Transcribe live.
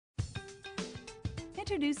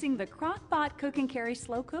Introducing the Crock-Pot Cook and Carry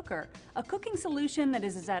Slow Cooker, a cooking solution that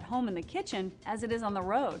is as at home in the kitchen as it is on the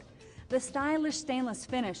road. The stylish stainless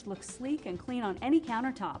finish looks sleek and clean on any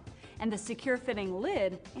countertop, and the secure fitting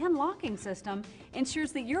lid and locking system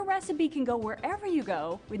ensures that your recipe can go wherever you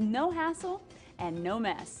go with no hassle and no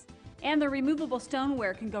mess. And the removable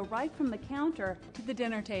stoneware can go right from the counter to the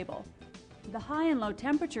dinner table. The high and low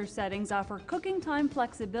temperature settings offer cooking time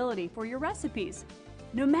flexibility for your recipes.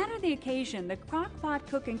 No matter the occasion, the Crock-Pot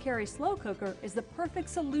Cook and Carry Slow Cooker is the perfect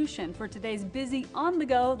solution for today's busy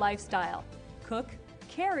on-the-go lifestyle. Cook,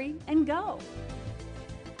 carry, and go.